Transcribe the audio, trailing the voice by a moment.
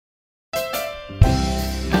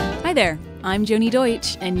Hi there, I'm Joni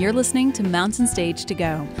Deutsch, and you're listening to Mountain Stage to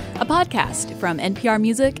Go, a podcast from NPR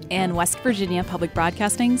Music and West Virginia Public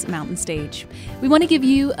Broadcasting's Mountain Stage. We want to give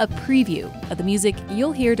you a preview of the music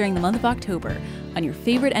you'll hear during the month of October on your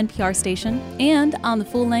favorite NPR station and on the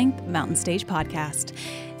full-length Mountain Stage podcast.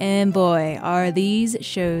 And boy, are these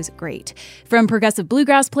shows great. From progressive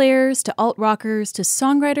bluegrass players to alt-rockers to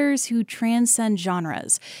songwriters who transcend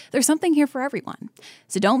genres. There's something here for everyone.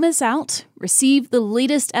 So don't miss out. Receive the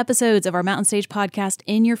latest episodes of our Mountain Stage podcast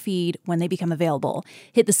in your feed when they become available.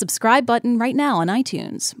 Hit the subscribe button right now on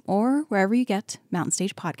iTunes or wherever you get Mountain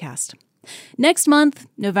Stage podcast. Next month,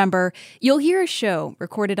 November, you'll hear a show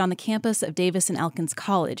recorded on the campus of Davis and Elkins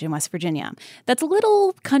College in West Virginia that's a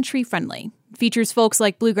little country-friendly. Features folks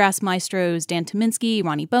like bluegrass maestros Dan Tominski,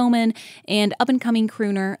 Ronnie Bowman, and up-and-coming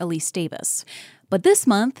crooner Elise Davis. But this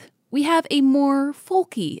month, we have a more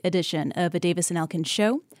folky edition of a Davis and Elkins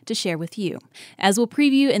show to share with you, as we'll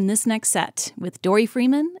preview in this next set with Dory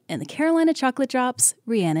Freeman and the Carolina Chocolate Drops'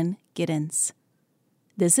 Rhiannon Giddens.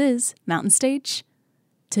 This is Mountain Stage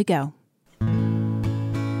to Go.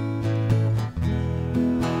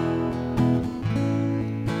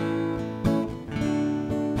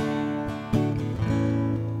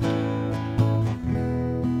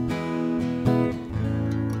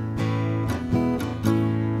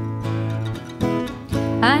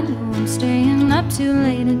 I know I'm staying up too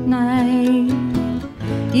late at night.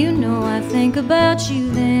 You know I think about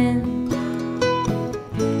you then.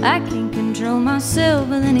 I can't control myself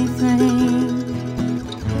with anything.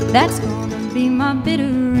 That's gonna be my bitter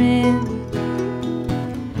end.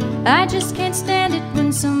 I just can't stand it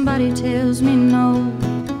when somebody tells me no.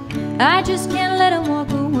 I just can't let them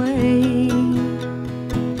walk away.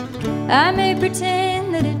 I may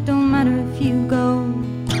pretend that it don't matter if you go,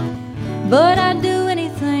 but I'd do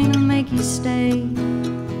anything to make you stay.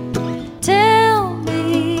 Tell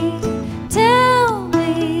me, tell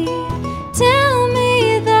me, tell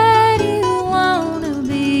me that you want to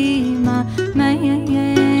be my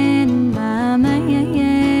man, my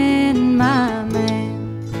man, my man.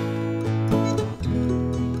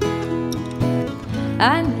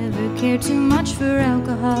 I never cared too much for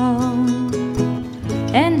alcohol,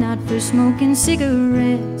 and not for smoking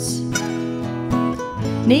cigarettes.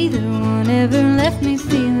 Neither one ever left me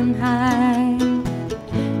feeling high,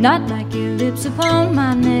 not like your lips upon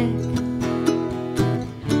my neck.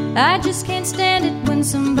 I just can't stand it when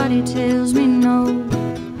somebody tells me no.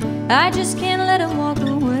 I just can't let them walk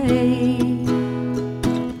away.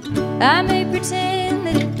 I may pretend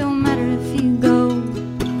that it don't matter if you go,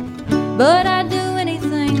 but I'd do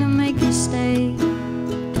anything to make you stay.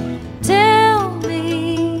 Tell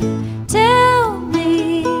me, tell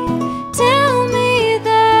me, tell me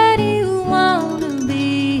that you want to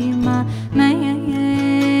be my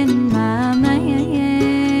man, my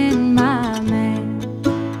man, my man.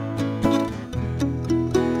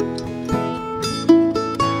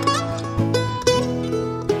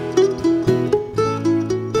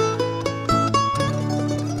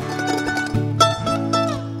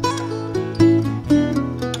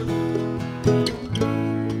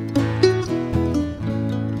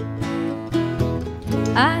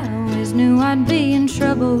 I always knew I'd be in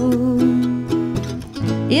trouble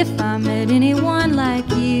if I met anyone like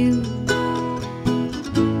you.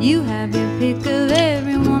 You have your pick of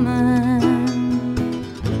every woman,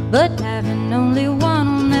 but having only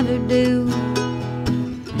one will never do.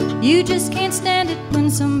 You just can't stand it when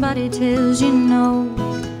somebody tells you no.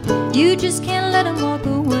 You just can't let them walk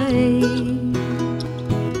away.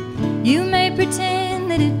 You may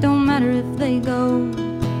pretend that it don't matter if they go,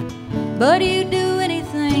 but you do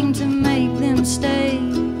anything to make them stay.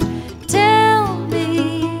 Tell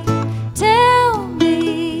me, tell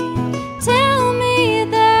me, tell me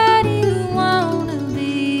that you want to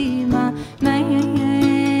be my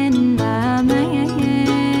man, my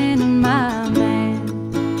man, my man.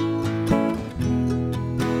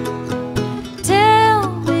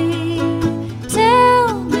 Tell me,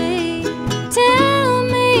 tell me, tell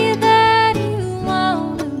me that you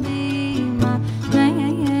want to be my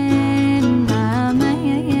man, my man,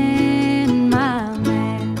 my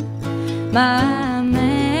man, my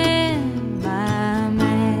man, my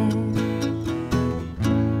man.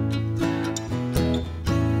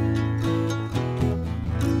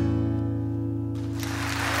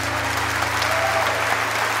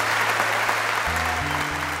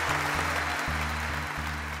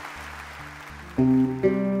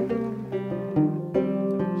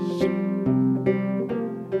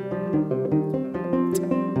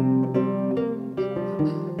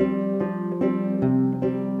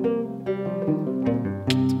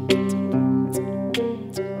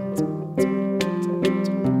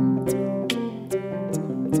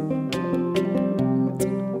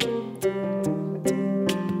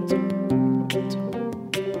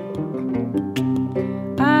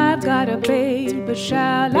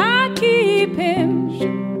 keep him.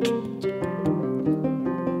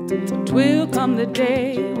 'Twill come the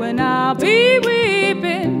day when I'll be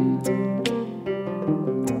weeping,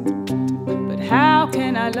 but how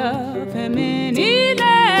can I love him any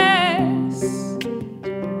less?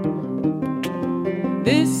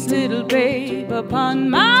 This little babe upon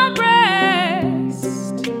my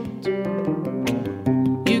breast.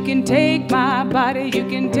 You can take my body, you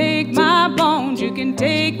can take my bones, you can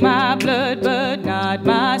take my blood, but not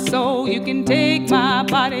my soul. You can take my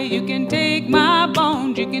body, you can take my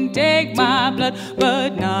bones, you can take my blood,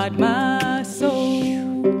 but not my soul.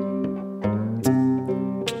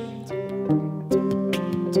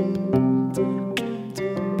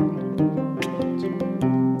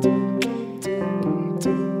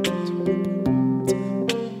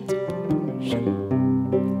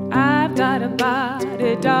 I've got a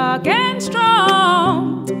body dark and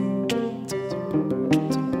strong.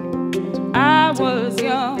 I was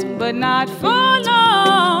young, but not for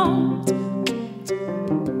long.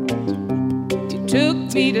 You took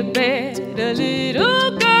me to bed, a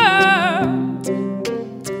little girl,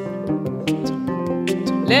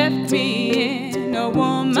 left me in a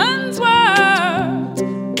woman's world.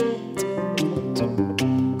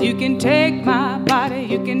 You can take my body,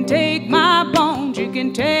 you can take my bones, you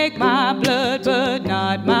can take my blood, but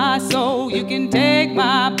not my soul. You can take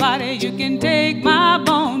my body, you can take my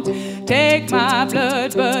bones, take my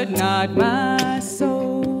blood, but not my soul.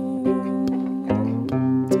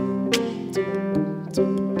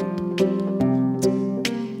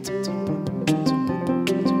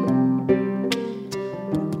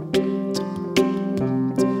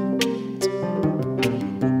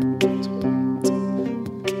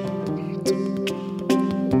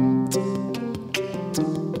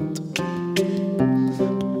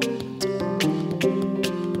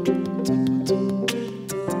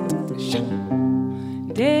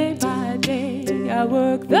 Day by day I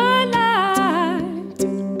work the line,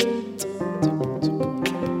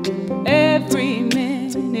 every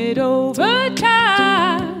minute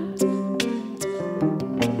overtime.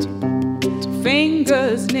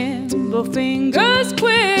 Fingers nimble, fingers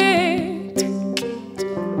quick.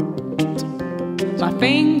 My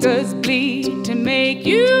fingers bleed to make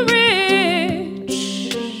you rich.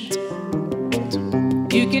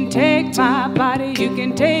 You can take my body, you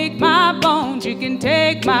can take my bones, you can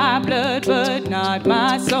take my blood, but not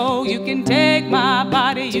my soul. You can take my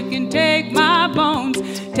body, you can take my bones,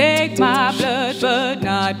 take my blood, but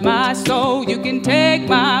not my soul. You can take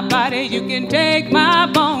my body, you can take my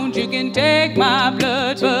bones, you can take my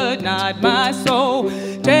blood, but not my soul.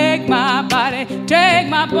 Take my body, take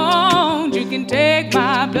my bones, you can take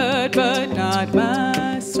my blood, but not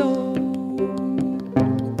my soul.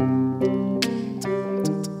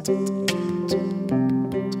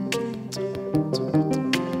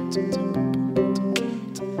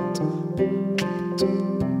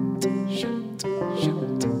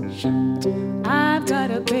 I've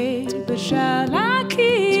got a babe, but shall I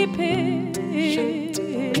keep it?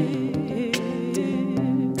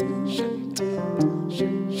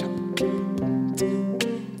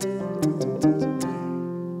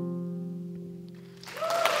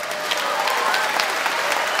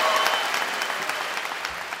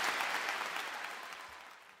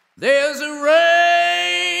 There's a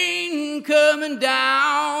rain coming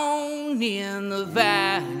down in the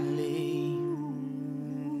valley.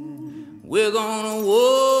 We're gonna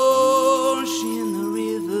wash in the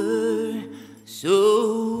river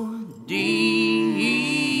so deep.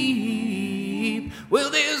 Well,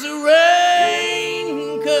 there's a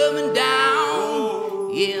rain coming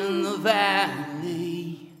down in the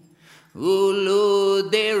valley. Oh,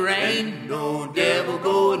 Lord, there ain't no devil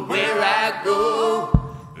going where I go.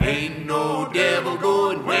 Ain't no devil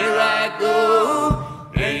going where I go.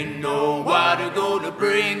 Ain't no water gonna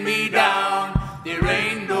bring me down. There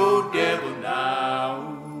ain't no devil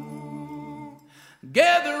now.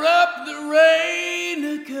 Gather up the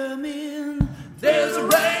rain coming. There's a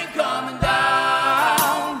rain coming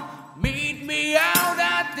down. Meet me out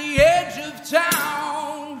at the edge of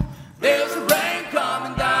town. There's a rain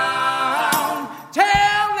coming down.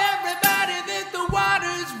 Tell everybody that the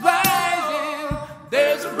water's rising.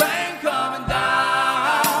 There's a rain coming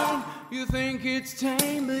down. You think it's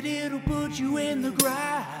tame, but it'll put you in the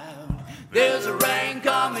ground. There's a rain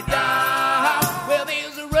coming down. Well,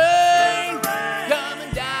 there's a rain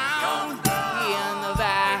coming down in the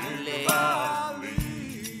valley.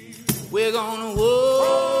 We're gonna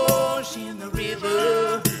wash in the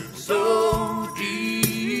river so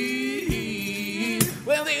deep.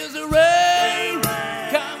 Well, there's a rain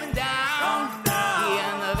coming down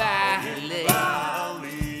in the valley.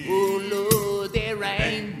 Oh, Lord, there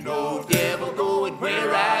ain't no devil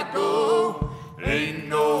Ain't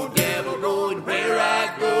no devil going where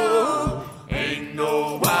I go. Ain't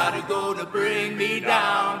no water gonna bring me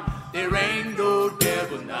down. There ain't no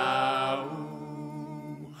devil now.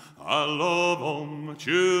 I love all my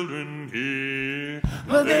children here.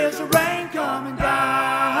 But there's a rain coming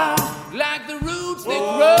down, like the roots that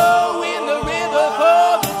grow in the river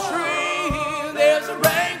for the tree. There's a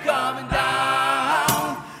rain coming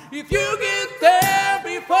down. If you get there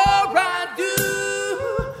before I do,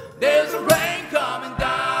 there's a rain coming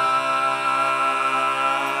down.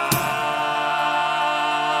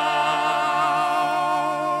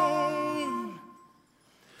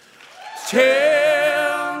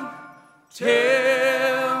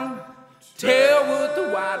 Tell what the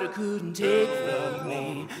water couldn't take from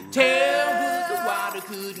me. Tell what the water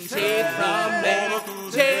couldn't take from me.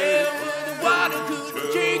 Tell what the water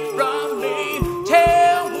couldn't take from me.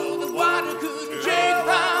 Tell what the water couldn't take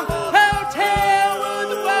from. Oh, tell what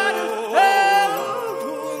the water.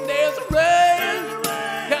 Oh, there's a rain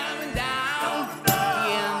coming down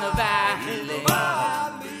in the valley.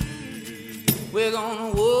 We're gonna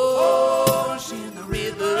wash in the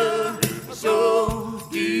river so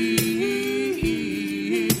deep.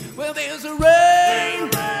 Well, there's a rain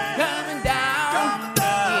coming down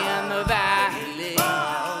in the valley.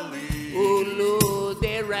 Oh, Lord,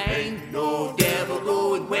 there ain't no devil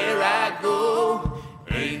going where I go.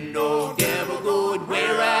 Ain't no devil going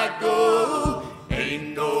where I go.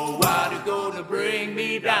 Ain't no water gonna bring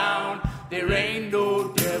me down. There ain't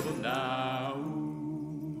no devil now.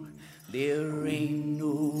 There ain't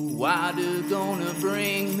no water gonna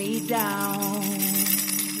bring me down.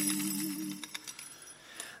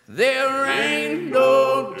 There ain't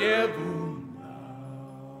no devil.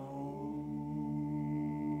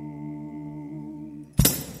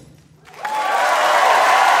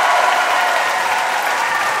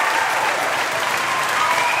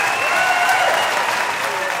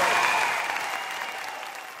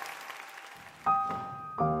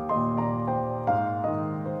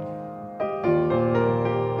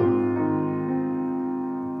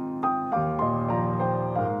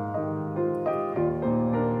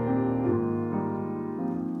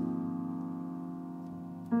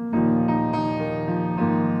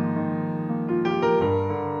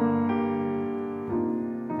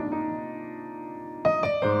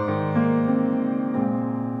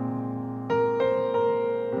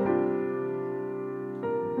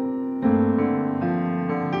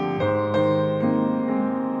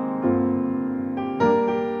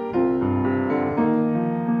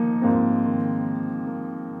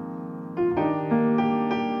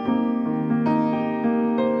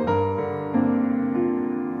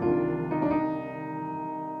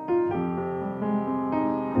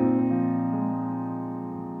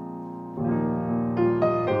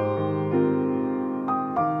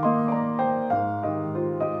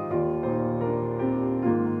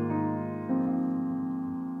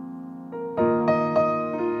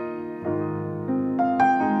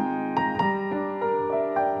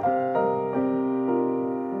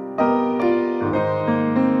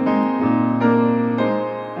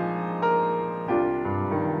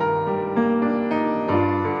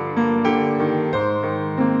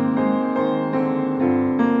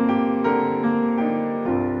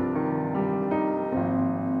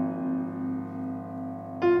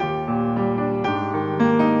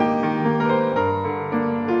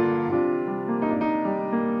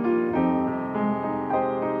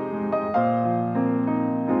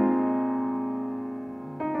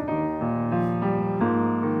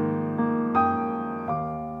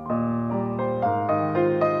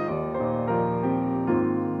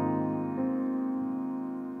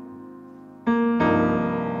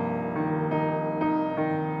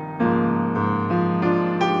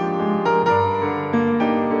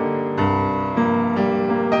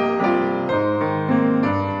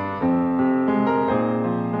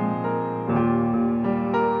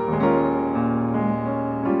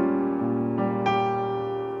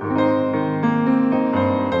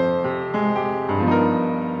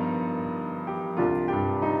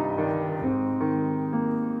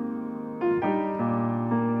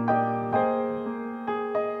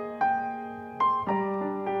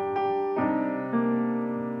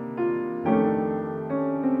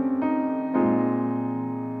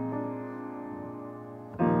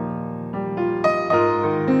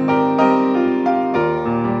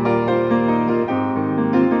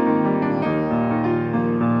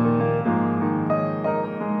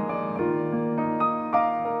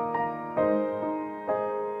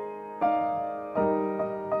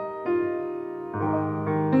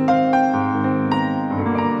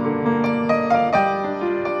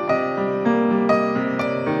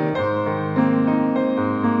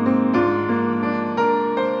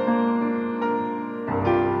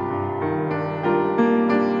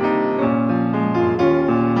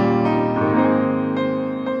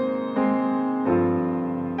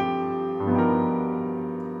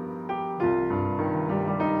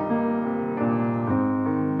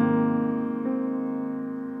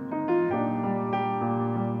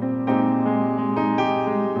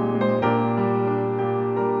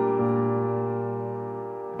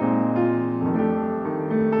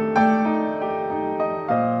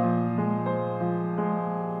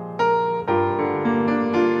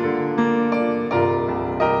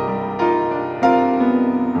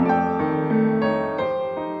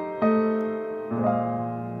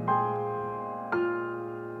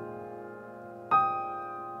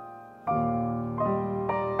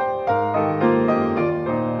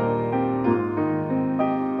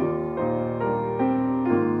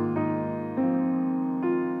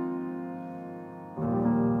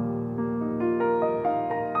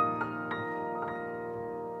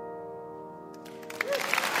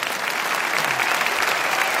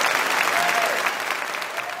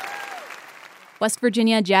 West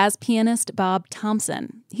Virginia jazz pianist Bob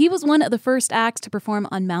Thompson. He was one of the first acts to perform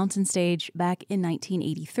on Mountain Stage back in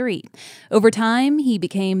 1983. Over time, he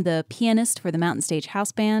became the pianist for the Mountain Stage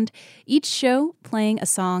House Band, each show playing a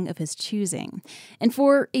song of his choosing. And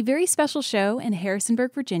for a very special show in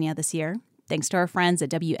Harrisonburg, Virginia this year, thanks to our friends at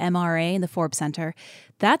WMRA and the Forbes Center,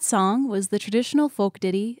 that song was the traditional folk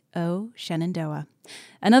ditty, O Shenandoah.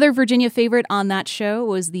 Another Virginia favorite on that show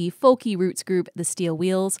was the folky roots group, the Steel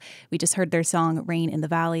Wheels. We just heard their song, Rain in the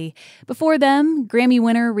Valley. Before them, Grammy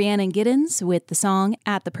winner Rhiannon Giddens with the song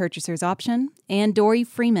At the Purchaser's Option, and Dory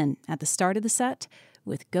Freeman at the start of the set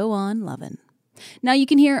with Go On Lovin'. Now you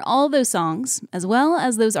can hear all those songs, as well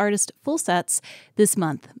as those artists' full sets, this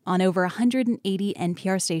month on over 180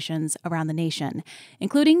 NPR stations around the nation,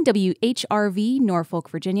 including WHRV Norfolk,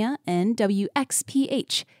 Virginia, and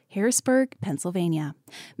WXPH Harrisburg, Pennsylvania.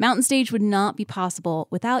 Mountain Stage would not be possible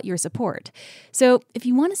without your support. So if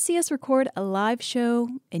you want to see us record a live show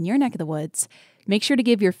in your neck of the woods, make sure to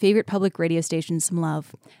give your favorite public radio station some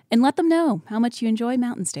love and let them know how much you enjoy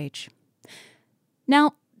Mountain Stage.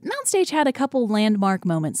 Now, Mountain Stage had a couple landmark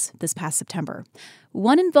moments this past September.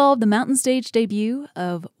 One involved the Mountain Stage debut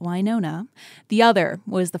of Wynonna. The other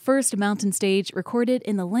was the first Mountain Stage recorded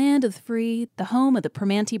in the land of the free, the home of the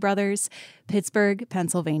Primanti brothers, Pittsburgh,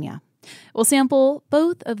 Pennsylvania. We'll sample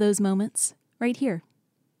both of those moments right here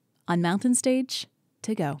on Mountain Stage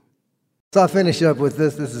to Go. So I'll finish up with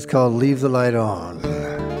this. This is called Leave the Light On.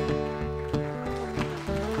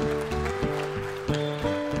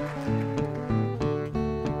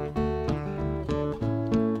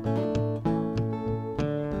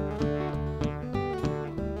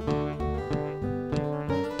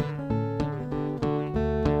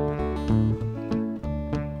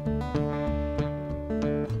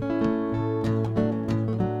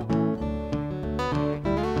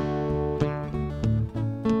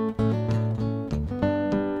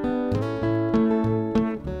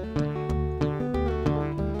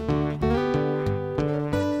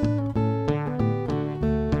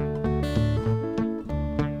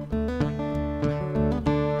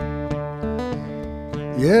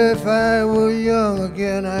 Yeah, if I were young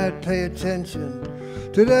again, I'd pay attention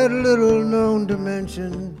to that little known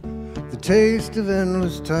dimension, the taste of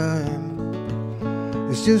endless time.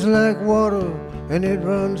 It's just like water, and it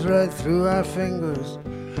runs right through our fingers.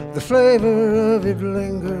 The flavor of it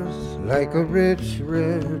lingers like a rich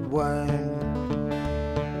red wine.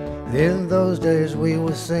 In those days we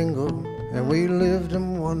were single, and we lived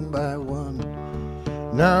them one by one.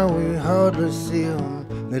 Now we hardly see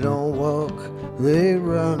them, they don't walk, they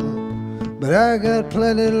run. But I got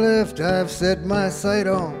plenty left I've set my sight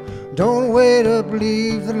on. Don't wait up,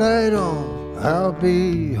 leave the light on, I'll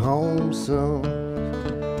be home soon.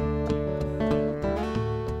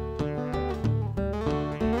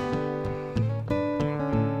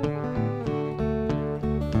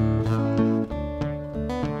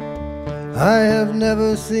 I have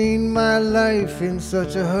never seen my life in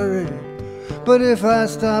such a hurry, but if I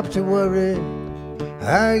stop to worry,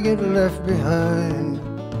 I get left behind.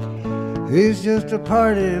 It's just a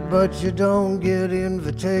party, but you don't get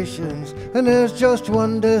invitations, and there's just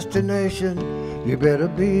one destination, you better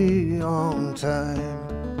be on time.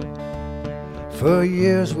 For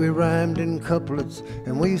years we rhymed in couplets,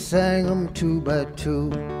 and we sang them 2 by 2.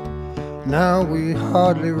 Now we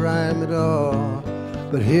hardly rhyme at all,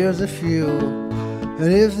 but here's a few.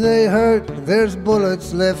 And if they hurt, there's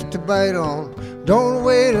bullets left to bite on. Don't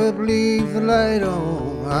wait up, leave the light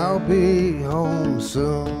on, I'll be home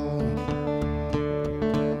soon.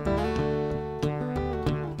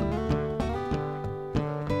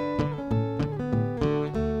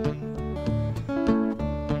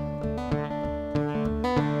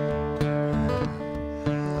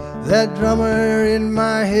 That drummer in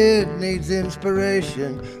my head needs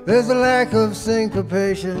inspiration. There's a lack of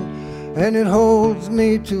syncopation, and it holds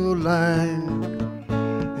me to a line.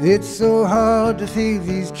 It's so hard to feed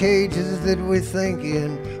these cages that we think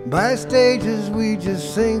in. By stages we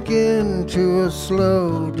just sink into a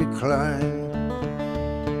slow decline.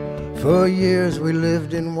 For years we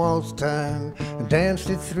lived in waltz time and danced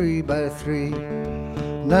it 3 by 3.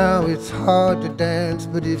 Now it's hard to dance,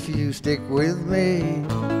 but if you stick with me,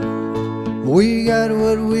 we got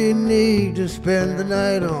what we need to spend the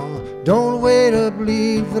night on. Don't wait up,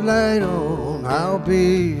 leave the light on, I'll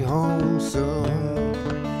be home soon.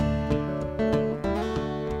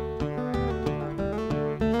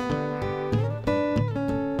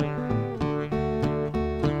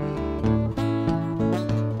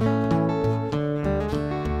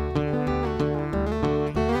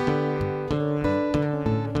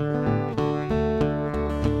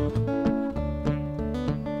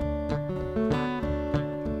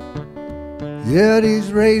 Yeah,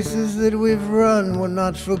 these races that we've run were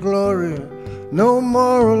not for glory. No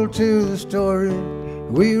moral to the story.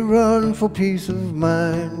 We run for peace of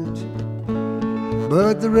mind.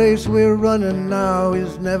 But the race we're running now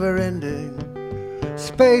is never ending.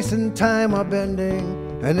 Space and time are bending,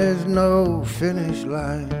 and there's no finish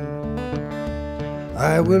line.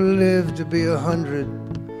 I will live to be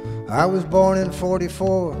 100. I was born in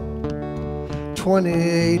 44.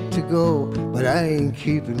 28 to go, but I ain't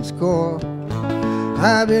keeping score.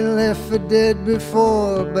 I've been left for dead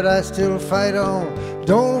before, but I still fight on.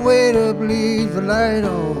 Don't wait up, leave the light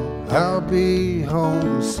on. I'll be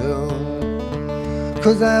home soon.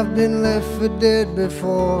 'Cause I've been left for dead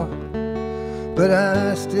before, but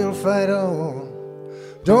I still fight on.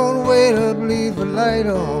 Don't wait up, leave the light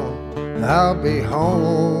on. I'll be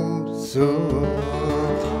home soon.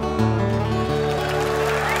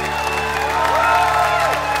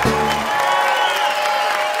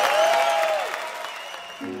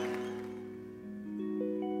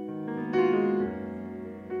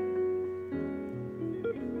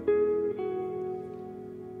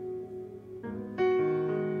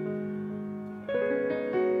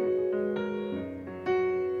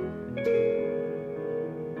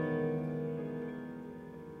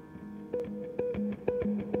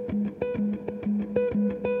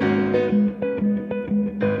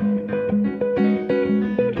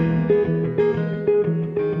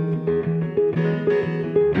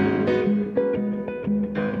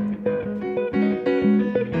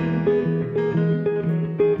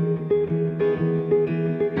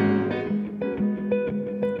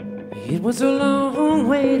 It was a long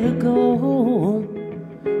way to go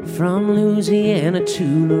from Louisiana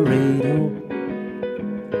to Laredo,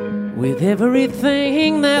 with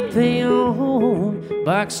everything that they own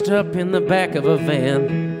boxed up in the back of a van.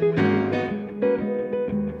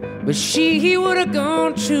 But she would have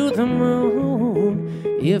gone to the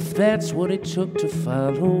moon if that's what it took to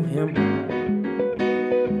follow him.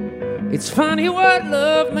 It's funny what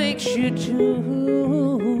love makes you do.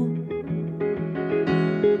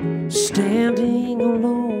 Standing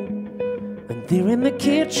alone, and there in the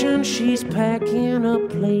kitchen she's packing up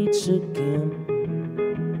plates again.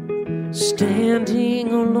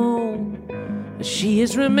 Standing alone, she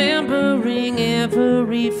is remembering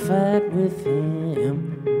every fight with him.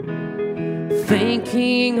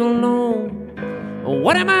 Thinking alone,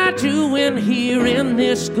 what am I doing here in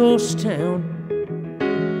this ghost town?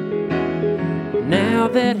 Now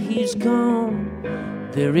that he's gone,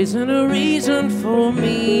 there isn't a reason for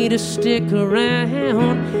me to stick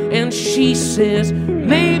around. And she says,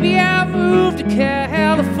 maybe I'll move to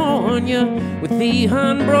California with the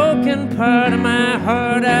unbroken part of my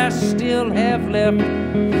heart I still have left.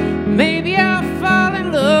 Maybe I'll fall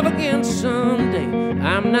in love again someday.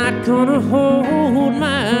 I'm not gonna hold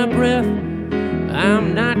my breath.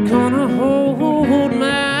 I'm not gonna hold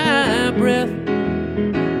my breath.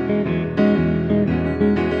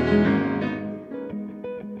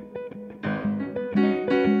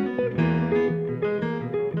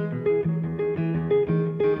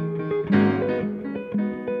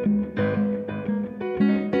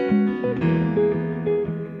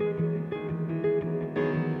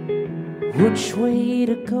 Which way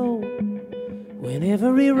to go when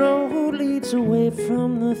every road leads away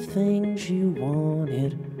from the things you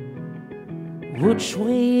wanted? Which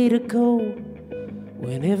way to go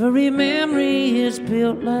when every memory is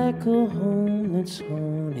built like a home that's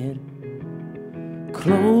haunted?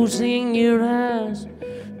 Closing your eyes,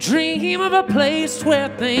 dream of a place where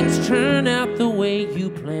things turn out the way you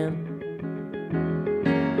planned.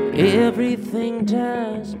 Everything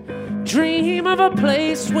dies. Dream of a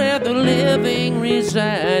place where the living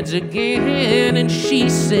resides again. And she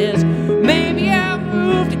says, maybe I'll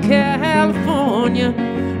move to California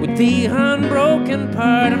with the unbroken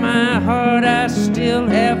part of my heart I still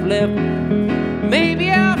have left. Maybe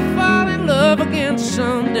I'll fall in love again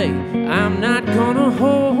someday. I'm not gonna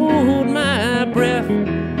hold my breath.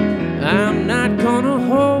 I'm not gonna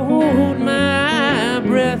hold my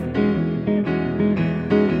breath.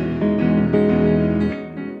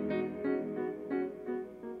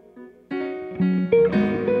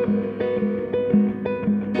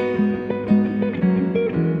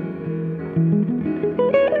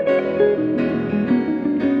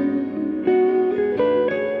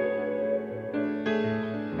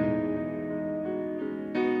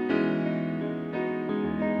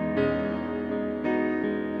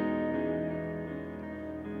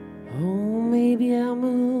 Maybe I'll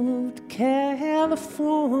move to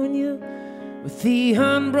California with the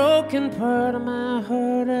unbroken part of my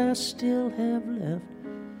heart I still have left.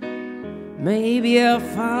 Maybe I'll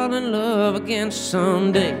fall in love again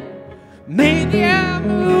someday. Maybe I'll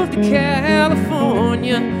move to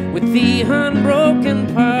California with the unbroken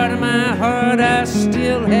part of my heart I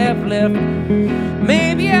still have left.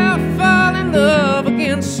 Maybe I'll fall in love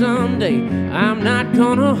again someday. I'm not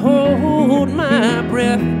gonna hold my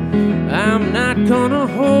breath. I'm not gonna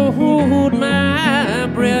hold my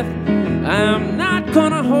breath. I'm not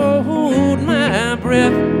gonna hold my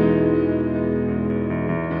breath.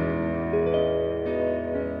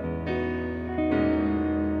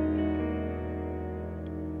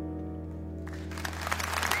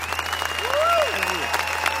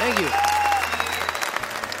 Thank you.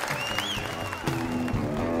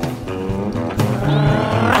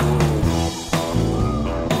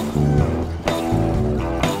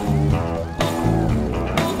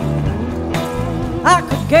 I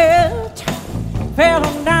could get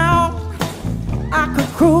feeling down, I could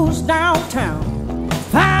cruise downtown,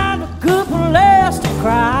 find a good place to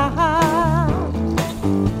cry,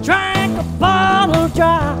 drink a bottle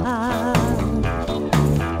dry,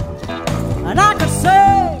 and I could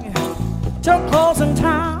sing till closing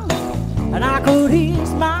time, and I could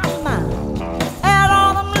ease my mind at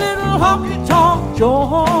all them little honky-tonk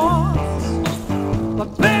joints.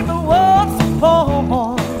 But baby, what's the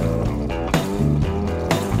point?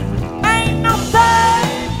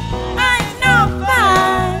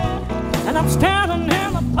 And I'm standing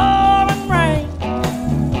in the pouring rain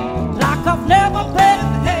like I've never been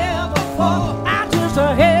here before. I just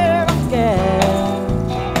hear again.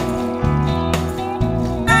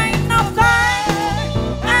 Ain't no thing,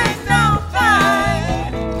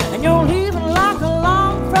 and you're leaving like a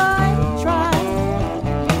long freight train.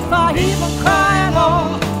 If I even cry at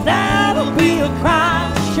all, that'll be a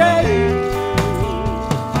crying shame.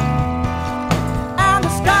 And the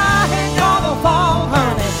sky ain't gonna fall,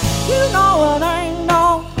 honey. You know it ain't no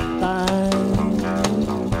thing.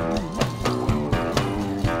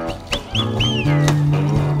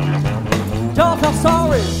 Don't feel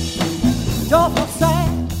sorry, don't feel sad,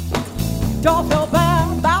 don't feel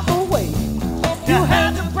bad about the way you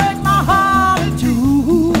had to break my heart in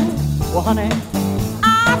two. Well, honey,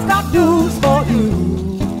 I've got news for you.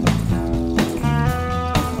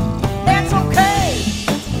 It's okay,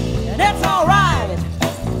 and it's alright.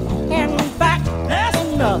 In fact,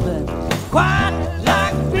 there's nothing quite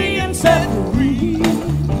like being set free.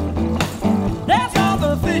 There's all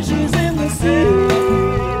the fishes in the sea.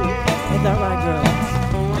 Ain't that right, girls?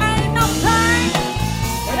 Ain't no thing,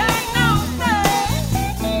 it ain't no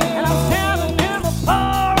thing, and I'm standing in the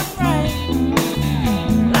pouring rain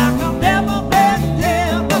like I've never been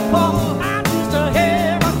here before. I'm just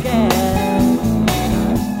here again.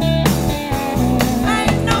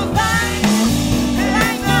 Ain't no thing, it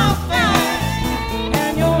ain't no thing,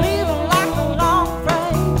 and you're leaving like a long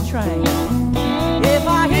freight train. If I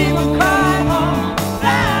even cry, oh,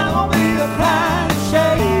 that'll be a crying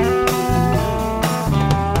shame.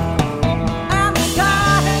 And the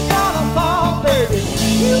sky ain't gonna fall, baby.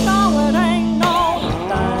 You know it ain't no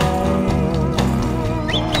thing.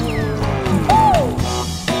 Woo!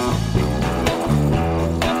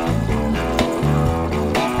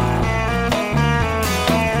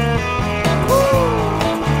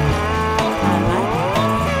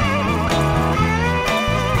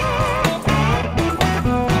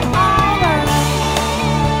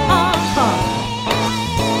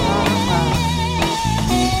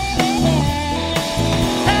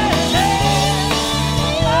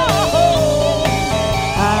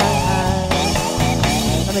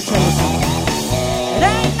 Let me tell you something. It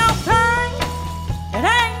ain't no thing, it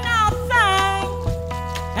ain't no thing,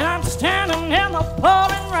 and I'm standing in the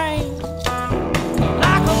pouring rain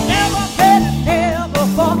like I've never been here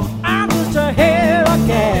before. I'm just here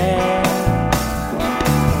again.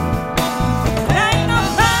 It ain't no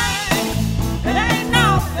thing, it ain't no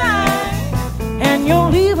thing, and you're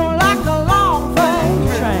leaving like a long freight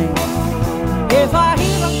train. If I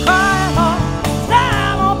even cry, oh,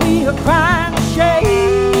 that'll be a crying shame.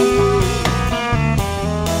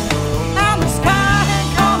 And the sky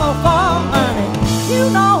ain't gonna fall, honey. You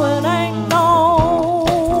know it ain't no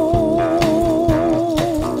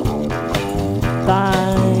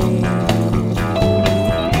thing.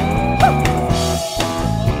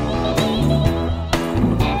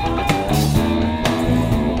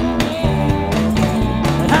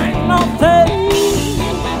 It ain't no thing.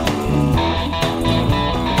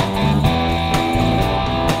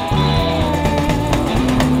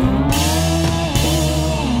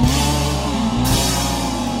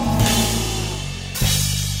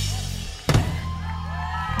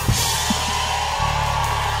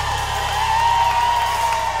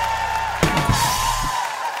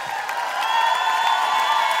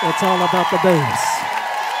 It's all about the bass.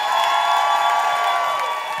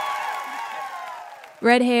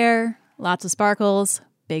 Red hair, lots of sparkles,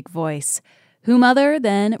 big voice. Whom other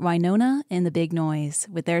than Wynonna and the Big Noise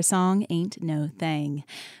with their song Ain't No Thing.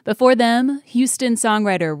 Before them, Houston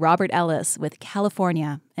songwriter Robert Ellis with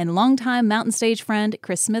California, and longtime Mountain Stage friend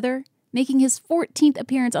Chris Smither, making his 14th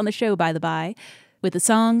appearance on the show, by the by, with the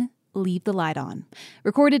song Leave the Light On.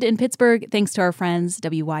 Recorded in Pittsburgh thanks to our friends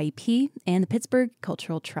WYEP and the Pittsburgh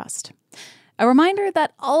Cultural Trust. A reminder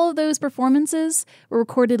that all of those performances were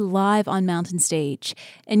recorded live on Mountain Stage,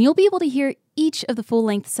 and you'll be able to hear each of the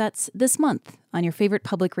full-length sets this month on your favorite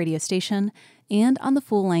public radio station and on the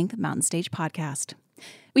full-length Mountain Stage podcast.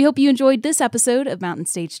 We hope you enjoyed this episode of Mountain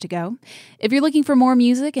Stage to Go. If you're looking for more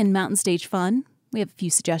music and Mountain Stage fun, we have a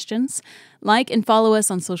few suggestions. Like and follow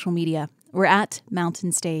us on social media. We're at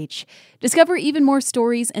Mountain Stage. Discover even more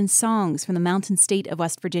stories and songs from the Mountain State of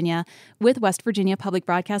West Virginia with West Virginia Public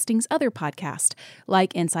Broadcasting's other podcasts,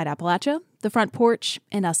 like Inside Appalachia, The Front Porch,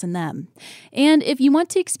 and Us and Them. And if you want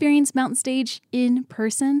to experience Mountain Stage in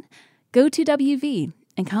person, go to WV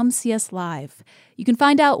and come see us live. You can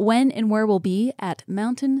find out when and where we'll be at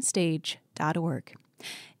mountainstage.org.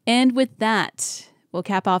 And with that, we'll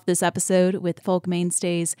cap off this episode with folk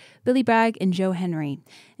mainstays Billy Bragg and Joe Henry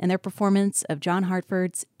and their performance of John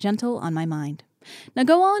Hartford's Gentle on My Mind. Now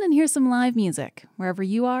go on and hear some live music wherever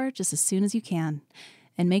you are just as soon as you can.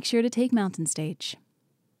 And make sure to take Mountain Stage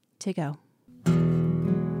to go.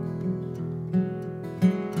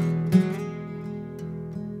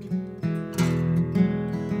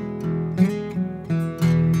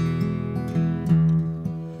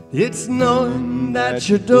 It's knowing that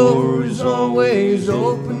your door is always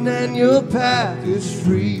open and your path is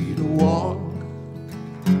free to walk.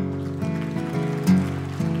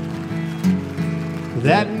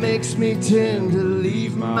 That makes me tend to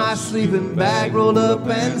leave my sleeping bag rolled up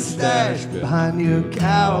and stashed behind your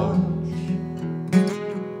couch.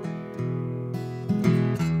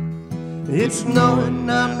 It's knowing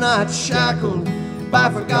I'm not shackled by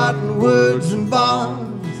forgotten words and bonds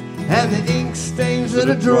and the ink stains that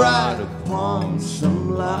are dried upon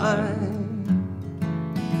some line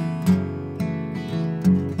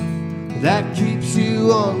that keeps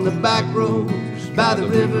you on the back roads by the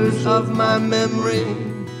rivers of my memory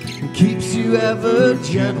and keeps you ever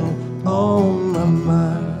gentle on my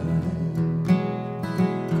mind.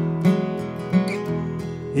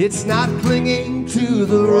 It's not clinging to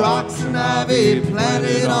the rocks and ivy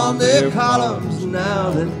planted on their columns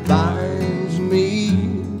now that binds me,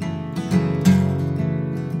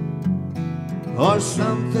 or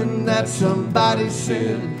something that somebody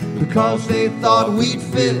said because they thought we'd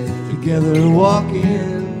fit together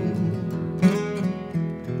walking.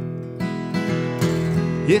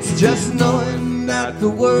 It's just knowing that the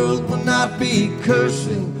world will not be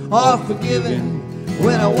cursing or forgiving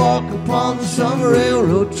when I walk upon some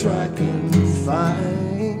railroad track and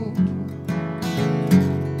find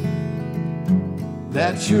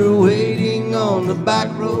that you're waiting on the back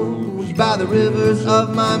roads by the rivers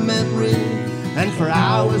of my memory, and for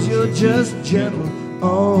hours you're just gentle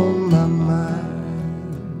on my mind.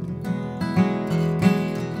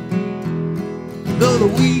 Though the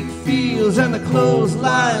wheat fields and the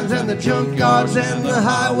clotheslines and the junkyards and the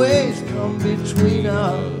highways come between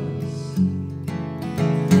us,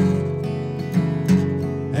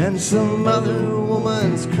 and some other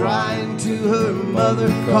woman's crying to her mother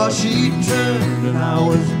 'cause she turned and I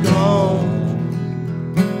was gone,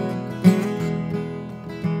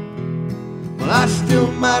 I still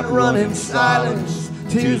might run in silence,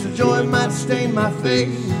 tears of joy might stain my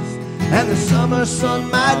face, and the summer sun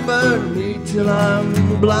might burn me till I'm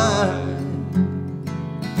blind,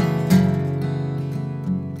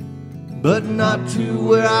 but not to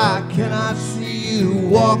where I cannot see you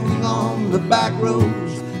walking on the back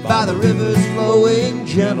roads by the rivers flowing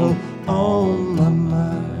gentle on my mind.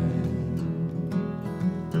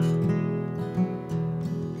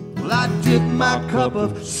 I dip my cup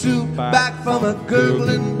of soup back from a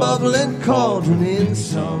gurgling, bubbling cauldron in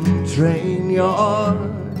some train yard.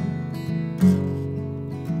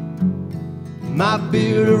 My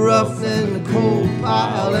beard rough in a coal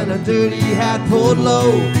pile and a dirty hat pulled low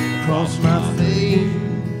across my face.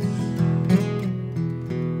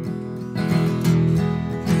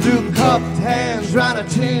 Through cupped hands round a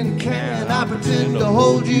tin can, I pretend to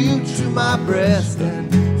hold you to my breast and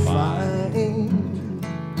find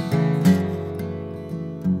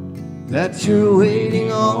that you're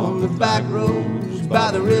waiting on the back roads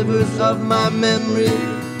by the rivers of my memory,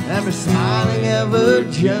 ever smiling, ever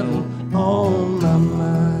gentle on my mind.